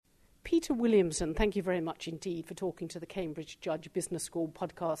Peter Williamson, thank you very much indeed for talking to the Cambridge Judge Business School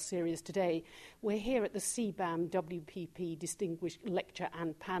podcast series today. We're here at the CBAM WPP Distinguished Lecture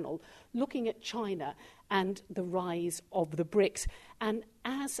and Panel looking at China and the rise of the BRICS. And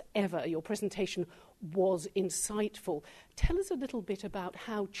as ever, your presentation was insightful. Tell us a little bit about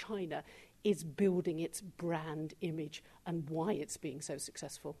how China is building its brand image and why it's being so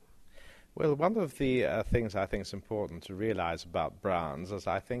successful. Well, one of the things I think is important to realize about brands is,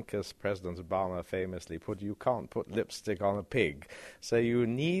 I think, as President Obama famously put, you can't put lipstick on a pig. So you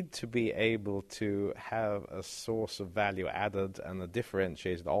need to be able to have a source of value added and a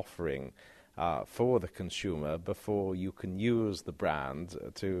differentiated offering for the consumer before you can use the brand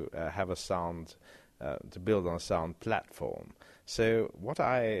to have a sound, to build on a sound platform. So what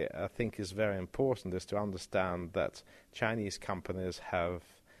I think is very important is to understand that Chinese companies have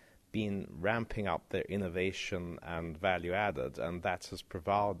been ramping up their innovation and value added, and that has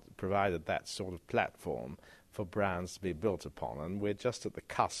provided that sort of platform for brands to be built upon. And we're just at the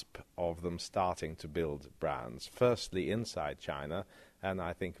cusp of them starting to build brands, firstly inside China, and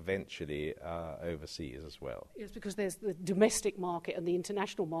I think eventually overseas as well. Yes, because there's the domestic market and the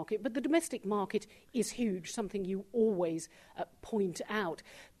international market, but the domestic market is huge, something you always point out.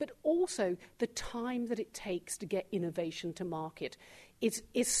 But also the time that it takes to get innovation to market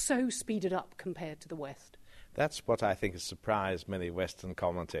is so speeded up compared to the West. That's what I think has surprised many Western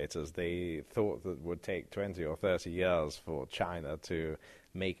commentators. They thought that it would take 20 or 30 years for China to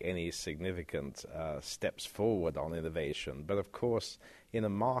make any significant steps forward on innovation. But of course, in a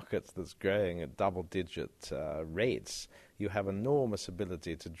market that's growing at double-digit rates, you have enormous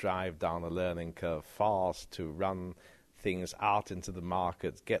ability to drive down a learning curve fast, to run things out into the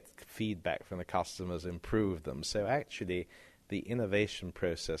market, get feedback from the customers, improve them. So actually, the innovation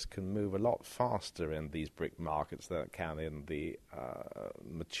process can move a lot faster in these BRIC markets than it can in the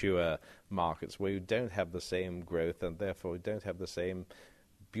mature markets, where you don't have the same growth and therefore you don't have the same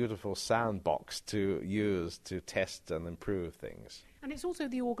beautiful sandbox to use to test and improve things. And it's also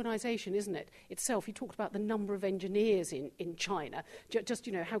the organisation, isn't it, itself. You talked about the number of engineers in China, just,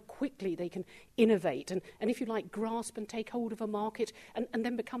 how quickly they can innovate and, if you like, grasp and take hold of a market and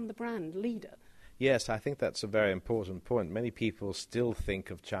then become the brand leader. Yes, I think that's a very important point. Many people still think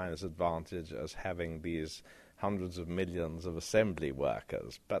of China's advantage as having these hundreds of millions of assembly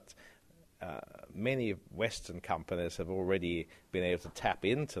workers, but many Western companies have already been able to tap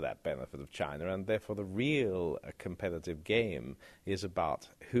into that benefit of China, and therefore the real competitive game is about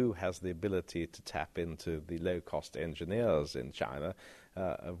who has the ability to tap into the low-cost engineers in China,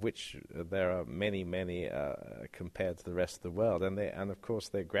 of which there are many, many compared to the rest of the world, and of course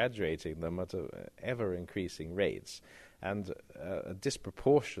they're graduating them at ever-increasing rates. And a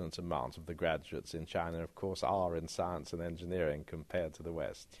disproportionate amount of the graduates in China, of course, are in science and engineering compared to the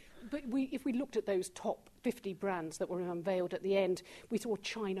West. But if we looked at those top 50 brands that were unveiled at the end, we saw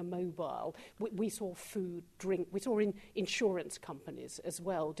China Mobile, we saw food, drink, we saw insurance companies as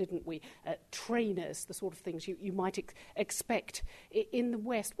well, didn't we? Trainers, the sort of things you might expect in the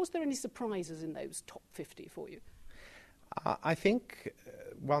West. Was there any surprises in those top 50 for you? I think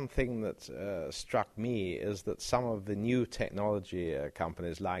one thing that struck me is that some of the new technology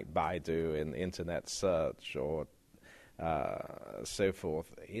companies like Baidu in internet search or so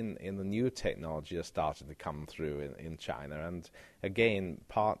forth in the new technology are starting to come through in China. And again,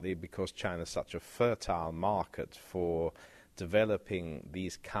 partly because China is such a fertile market for developing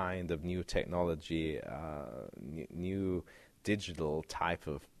these kind of new technology, new digital type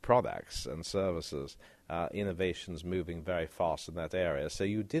of products and services, innovations moving very fast in that area. So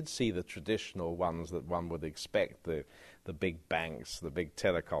you did see the traditional ones that one would expect, the big banks, the big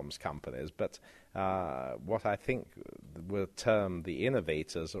telecoms companies, but what I think will term the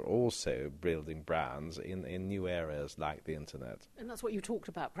innovators are also building brands in new areas like the internet. And that's what you talked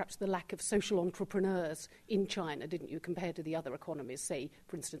about, perhaps the lack of social entrepreneurs in China, didn't you, compared to the other economies, say,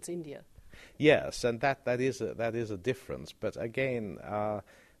 for instance, India? Yes, and that is a difference. But again,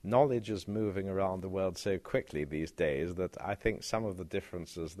 knowledge is moving around the world so quickly these days that I think some of the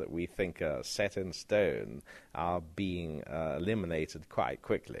differences that we think are set in stone are being eliminated quite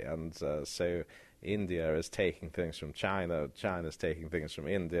quickly. And so India is taking things from China, China's taking things from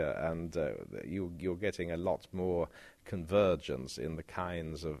India, and you're getting a lot more convergence in the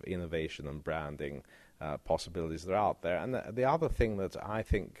kinds of innovation and branding possibilities that are out there. And the other thing that I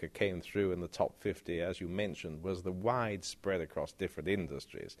think came through in the top 50, as you mentioned, was the wide spread across different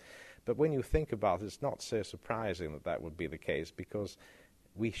industries. But when you think about it, it's not so surprising that that would be the case, because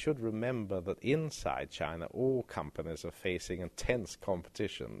we should remember that inside China, all companies are facing intense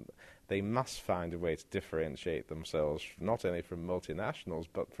competition. they must find a way to differentiate themselves not only from multinationals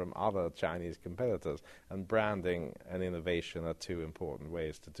but from other Chinese competitors, and branding and innovation are two important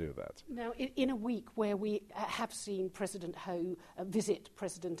ways to do that. Now, in a week where we have seen President Ho visit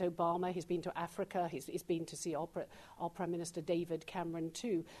President Obama, he's been to Africa, he's been to see our Prime Minister David Cameron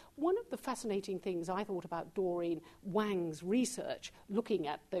too. One of the fascinating things I thought about Doreen Wang's research, looking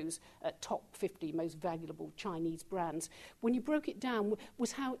at those top 50 most valuable Chinese brands, when you broke it down,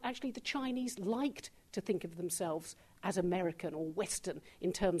 was how actually the Chinese liked to think of themselves as American or Western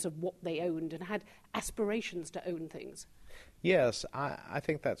in terms of what they owned and had aspirations to own things. Yes, I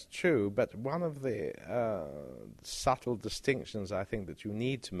think that's true, but one of the subtle distinctions I think that you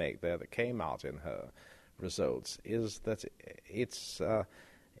need to make there that came out in her results is that it's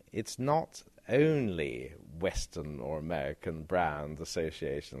not only Western or American brand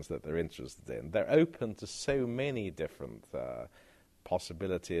associations that they're interested in. They're open to so many different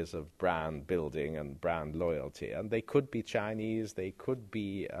possibilities of brand building and brand loyalty, and they could be Chinese, they could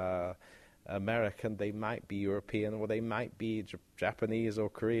be American, they might be European, or they might be Japanese or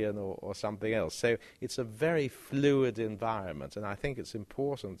Korean or something else. So it's a very fluid environment, and I think it's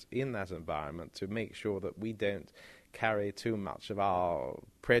important in that environment to make sure that we don't carry too much of our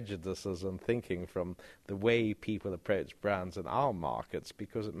prejudices and thinking from the way people approach brands in our markets,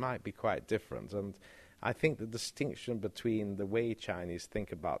 because it might be quite different. And I think the distinction between the way Chinese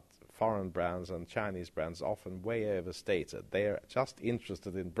think about foreign brands and Chinese brands is often way overstated. They're just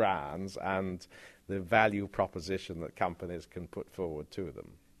interested in brands and the value proposition that companies can put forward to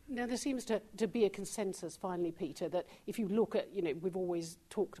them. Now, there seems to be a consensus, finally, Peter, that if you look at, we've always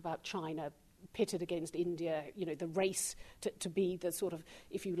talked about China pitted against India, the race to be the sort of,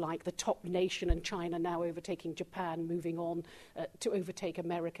 if you like, the top nation, and China now overtaking Japan, moving on to overtake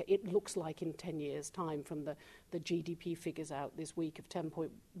America. It looks like in 10 years' time from the GDP figures out this week of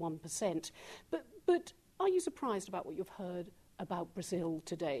 10.1%. But are you surprised about what you've heard about Brazil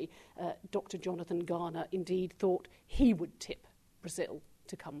today? Dr. Jonathan Garner indeed thought he would tip Brazil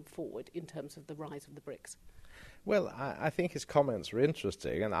to come forward in terms of the rise of the BRICS. Well, I think his comments were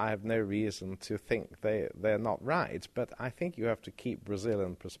interesting, and I have no reason to think they're not right, but I think you have to keep Brazil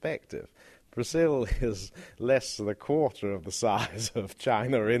in perspective. Brazil is less than a quarter of the size of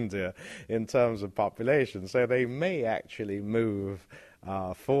China or India in terms of population, so they may actually move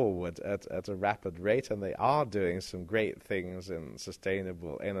forward at a rapid rate, and they are doing some great things in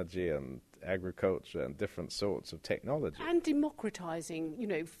sustainable energy and agriculture and different sorts of technology. And democratizing,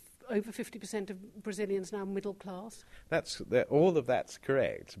 over 50% of Brazilians now middle class? All of that's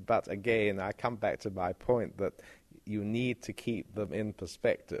correct, but again, I come back to my point that you need to keep them in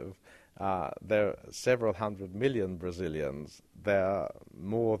perspective. There are several 100 million Brazilians. There are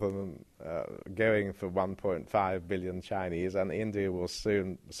more than going for 1.5 billion Chinese, and India will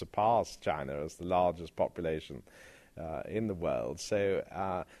soon surpass China as the largest population in the world.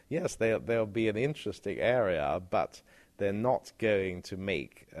 So, yes, they'll be an interesting area, but they're not going to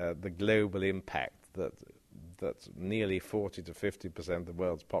make the global impact that nearly 40 to 50% of the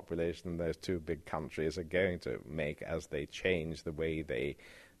world's population in those two big countries are going to make as they change the way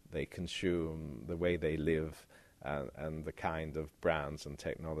they consume, the way they live, and the kind of brands and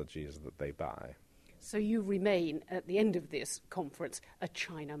technologies that they buy. So you remain, at the end of this conference, a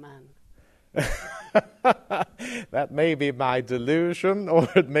China man. That may be my delusion, or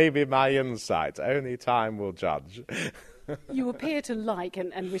it may be my insight. Only time will judge. You appear to like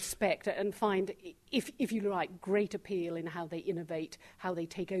and respect and find, if you like, great appeal in how they innovate, how they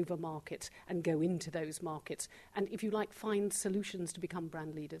take over markets and go into those markets, and, if you like, find solutions to become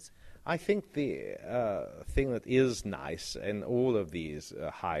brand leaders. I think the thing that is nice in all of these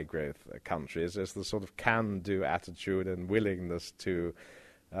high-growth countries is the sort of can-do attitude and willingness to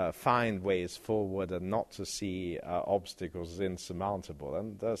find ways forward and not to see obstacles as insurmountable.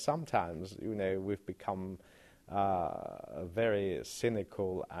 And sometimes, we've become very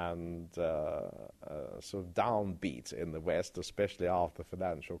cynical and sort of downbeat in the West, especially after the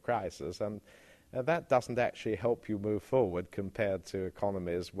financial crisis. And that doesn't actually help you move forward compared to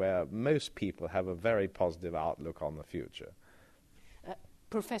economies where most people have a very positive outlook on the future.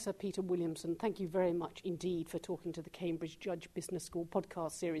 Professor Peter Williamson, thank you very much indeed for talking to the Cambridge Judge Business School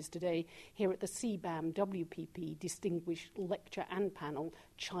podcast series today here at the CBAM WPP Distinguished Lecture and Panel,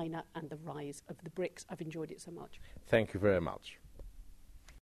 China and the Rise of the BRICS. I've enjoyed it so much. Thank you very much.